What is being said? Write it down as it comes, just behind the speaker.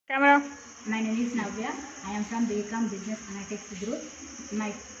Camera. My name is Navya. I am from BCom Business Analytics Group.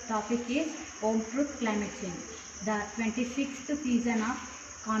 My topic is Home Truth Climate Change. The 26th season of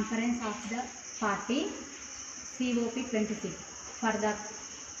Conference of the Party COP26 for the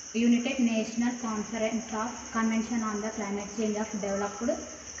United Nations Conference of Convention on the Climate Change of Developed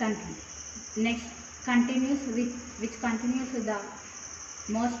Countries. Next which continues the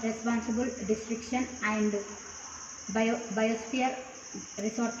most responsible destruction and biosphere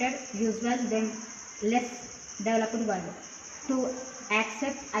resorted usual than less developed world to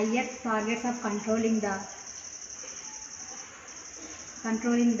accept higher targets of controlling the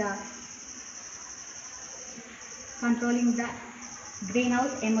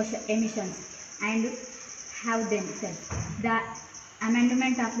greenhouse emissions and have themselves. The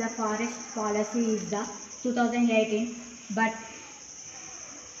amendment of the forest policy is the 2018, but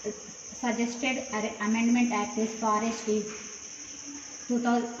suggested amendment act is forest is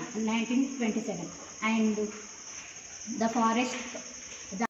 1927, and the forest